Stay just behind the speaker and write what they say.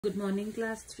Good morning,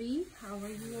 class 3. How are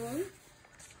you all?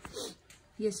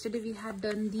 Yesterday we had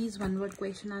done these one word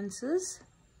question answers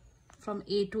from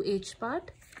A to H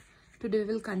part. Today we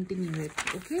will continue it.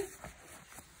 Okay?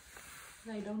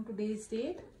 Write down today's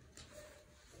date.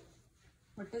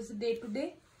 What is the date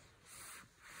today?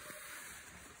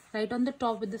 Write on the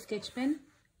top with the sketch pen.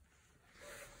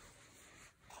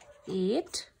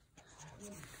 8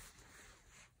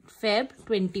 Feb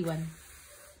 21.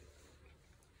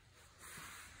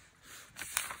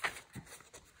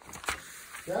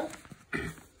 Yeah.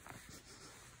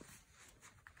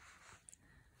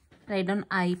 Write on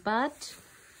I part.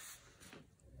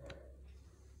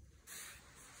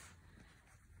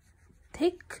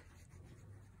 Thick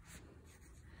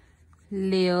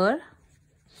layer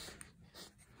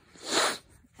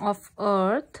of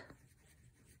earth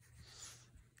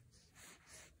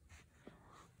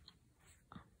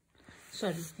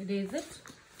erase it.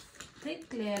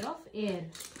 Thick layer of air.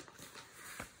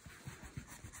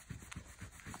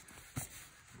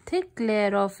 Thick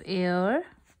layer of air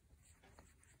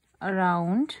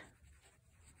around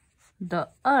the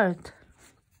earth.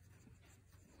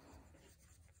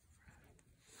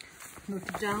 Note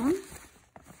it down.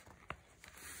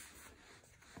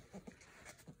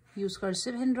 Use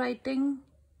cursive handwriting.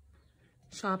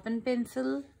 Sharpen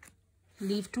pencil.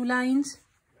 Leave 2 lines.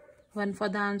 One for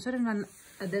the answer and one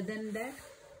other than that.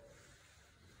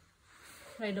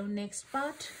 Write down next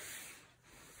part.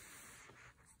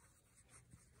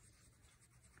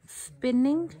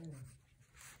 Spinning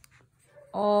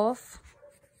of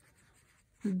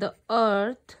the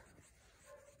earth.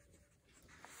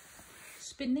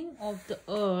 Spinning of the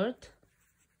earth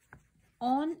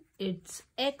on its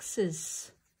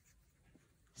axis.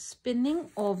 Spinning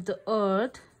of the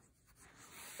earth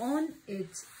on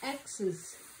its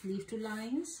axis. Leave 2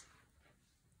 lines.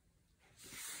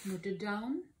 Note it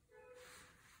down.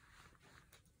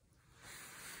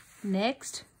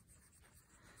 Next,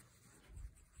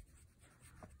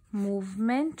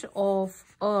 movement of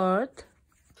earth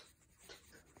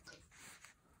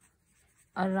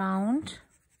around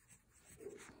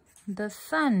the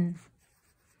sun.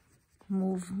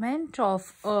 Movement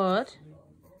of earth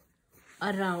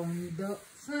around the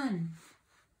sun.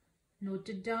 Note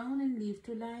it down and leave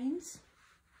 2 lines.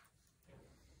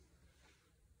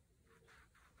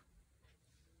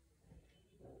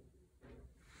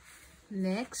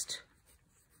 Next,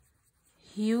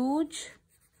 huge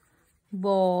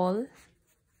ball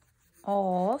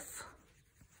of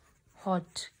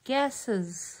hot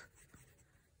gases.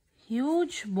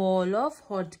 Huge ball of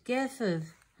hot gases.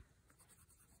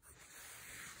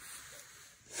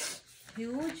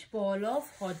 Huge ball of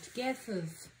hot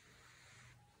gases.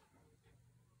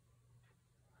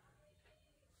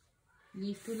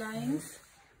 Leave 2 lines.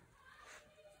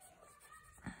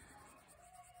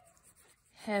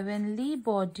 Heavenly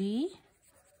body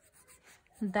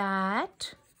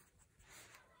that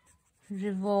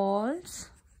revolves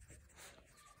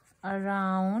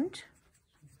around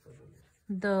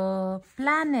the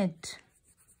planet.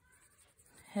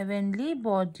 Heavenly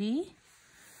body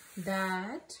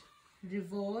that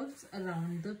revolves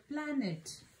around the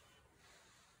planet.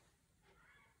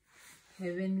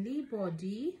 Heavenly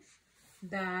body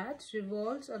that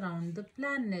revolves around the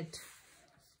planet.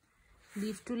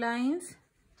 Leave 2 lines.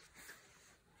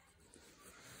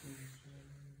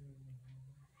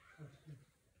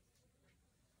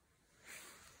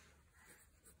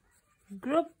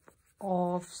 Group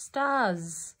of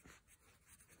stars.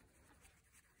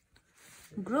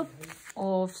 Group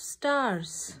of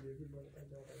stars.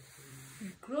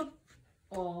 Group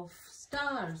of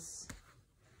stars.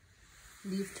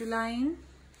 Leave 2 lines.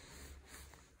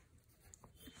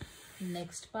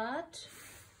 Next part.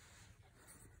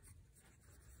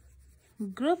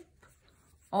 Group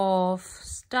of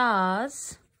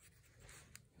stars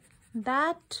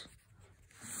that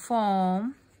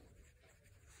form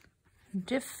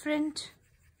different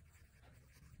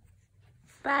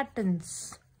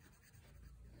patterns.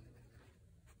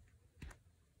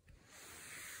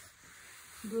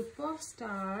 Group of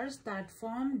stars that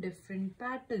form different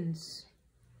patterns.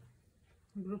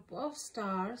 Group of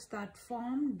stars that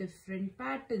form different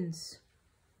patterns.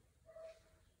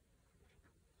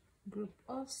 Group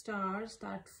of stars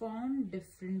that form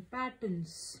different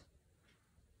patterns.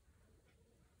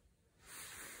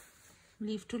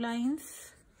 Leave 2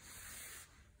 lines.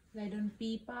 Write on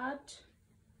P part.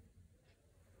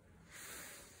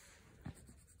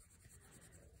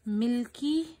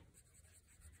 Milky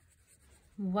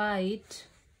white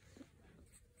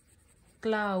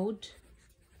cloud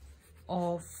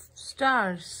of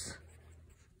stars.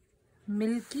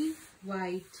 Milky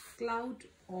white cloud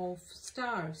of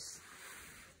stars.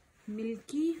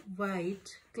 Milky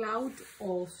white cloud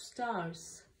of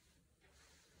stars.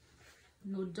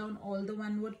 Note down all the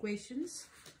one-word questions.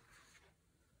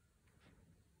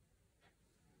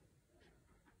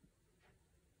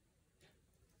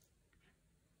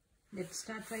 Let's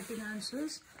start writing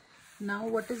answers. Now,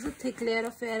 what is the thick layer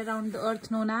of air around the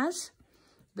earth known as?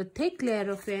 The thick layer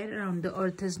of air around the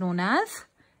earth is known as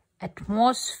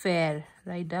atmosphere.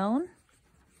 Write down.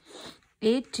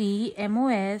 A-T-M-O-S-P-H-E-R-E.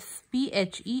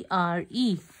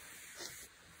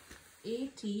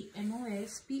 A-T-M-O-S-P-H-E-R-E,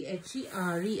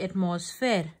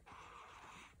 atmosphere.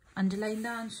 Underline the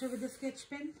answer with a sketch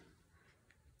pen.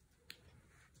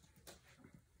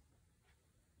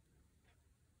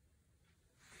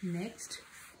 Next,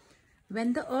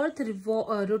 when the earth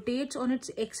rotates on its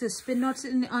axis, spin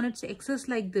on its axis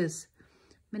like this.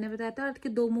 मैंने बताया था अर्थ के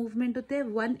दो movement होते हैं.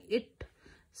 One, it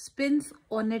spins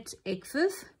on its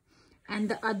axis, and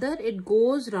the other, it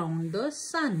goes round the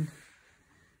sun.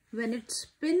 When it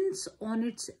spins on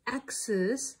its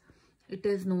axis, it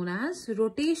is known as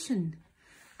rotation.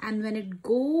 And when it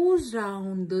goes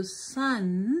round the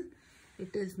sun,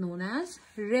 it is known as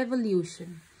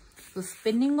revolution. So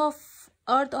spinning of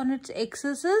earth on its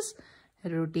axis is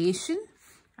rotation,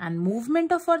 and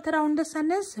movement of earth around the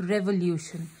sun is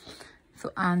revolution.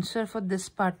 So answer for this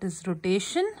part is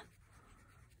rotation,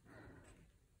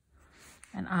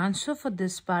 and answer for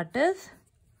this part is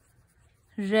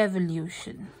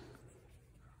revolution.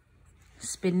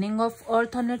 Spinning of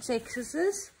earth on its axis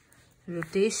is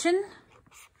rotation,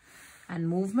 and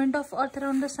movement of earth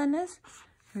around the sun is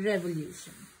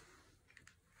revolution.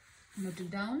 Note it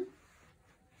down.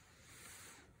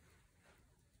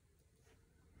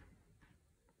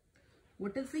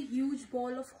 What is the huge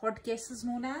ball of hot gases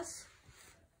known as?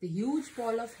 The huge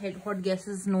ball of hot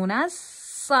gases known as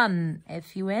sun.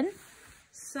 F-U-N.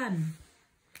 Sun.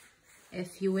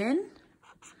 F-U-N.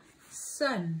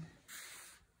 Sun.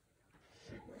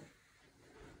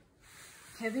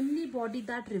 Heavenly body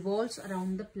that revolves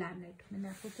around the planet. मैंने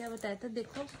आपको क्या बताया था?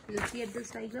 देखो, you'll see at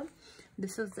this diagram.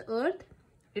 This is the earth.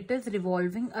 It is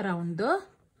revolving around the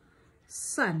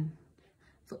sun.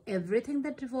 So everything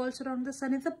that revolves around the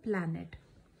sun is a planet.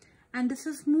 And this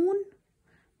is moon.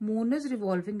 Moon is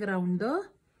revolving around the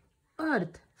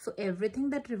earth. So everything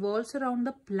that revolves around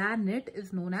the planet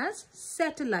is known as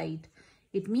satellite.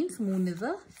 It means moon is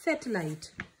a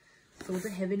satellite. So the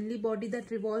heavenly body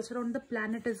that revolves around the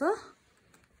planet is a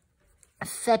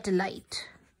satellite.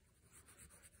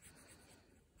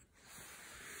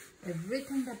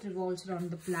 Everything that revolves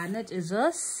around the planet is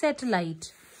a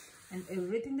satellite. And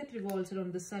everything that revolves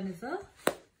around the sun is a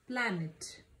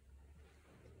planet.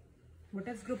 What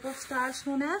is group of stars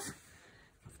known as?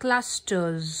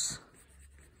 Clusters.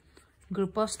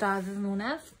 Group of stars is known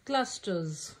as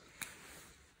clusters.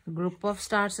 Group of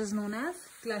stars is known as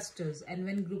clusters. And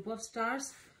when group of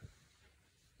stars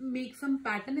make some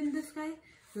pattern in the sky,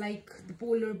 like the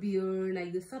polar bear,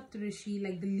 like the Saptarishi,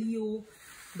 like the Leo,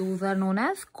 those are known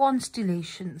as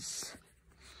constellations.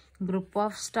 Group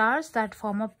of stars that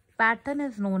form a pattern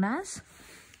is known as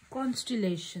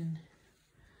constellation.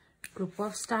 Group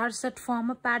of stars that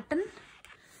form a pattern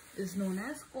is known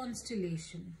as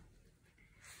constellation.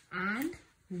 And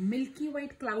milky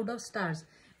white cloud of stars.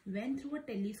 When through a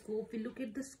telescope we look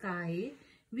at the sky,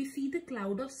 we see the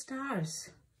cloud of stars.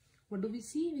 What do we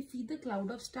see? We see the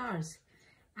cloud of stars.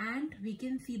 And we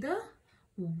can see the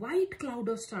white cloud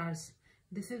of stars.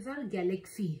 This is our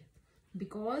galaxy.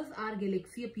 Because our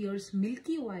galaxy appears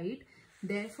milky white,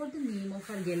 therefore the name of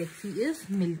our galaxy is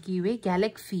Milky Way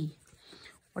Galaxy.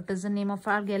 What is the name of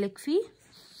our galaxy?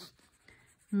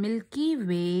 Milky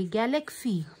Way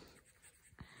Galaxy.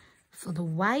 So the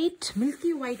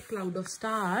milky white cloud of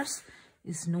stars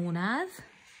is known as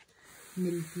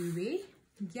Milky Way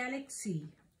Galaxy.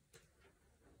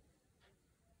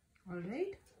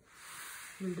 Alright,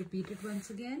 we'll repeat it once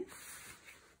again.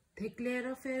 Thick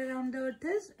layer of air around the earth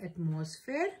is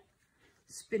atmosphere.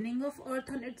 Spinning of earth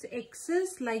on its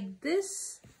axis like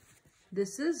this.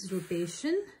 This is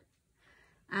rotation.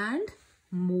 And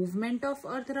movement of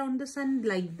earth around the sun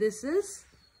like this is,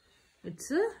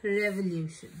 it's a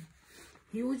revolution.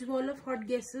 Huge ball of hot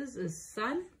gases is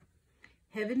sun.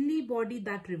 Heavenly body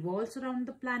that revolves around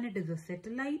the planet is a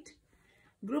satellite.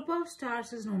 Group of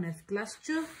stars is known as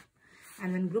cluster.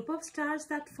 And when group of stars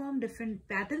that form different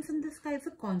patterns in the sky is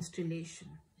a constellation.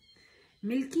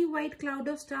 Milky white cloud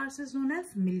of stars is known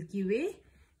as Milky Way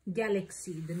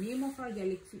Galaxy. The name of our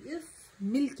galaxy is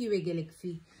Milky Way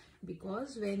Galaxy.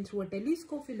 Because when through a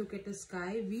telescope we look at the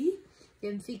sky, we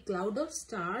can see cloud of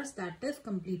stars that is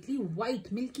completely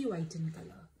white, milky white in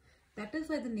color. That is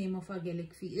why the name of our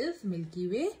galaxy is Milky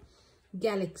Way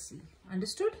Galaxy.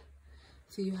 Understood?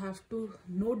 So you have to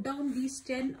note down these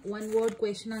 10 one-word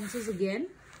question answers again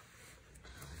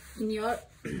in your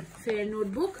fair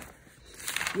notebook.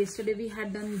 Yesterday we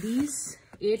had done these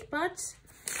 8 parts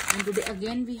and today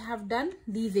again we have done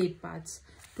these 8 parts.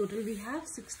 Total we have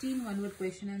 16 one-word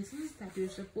question answers that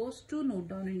you're supposed to note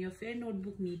down in your fair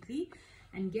notebook neatly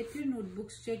and get your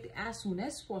notebooks checked as soon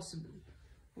as possible.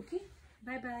 Okay,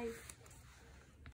 bye bye.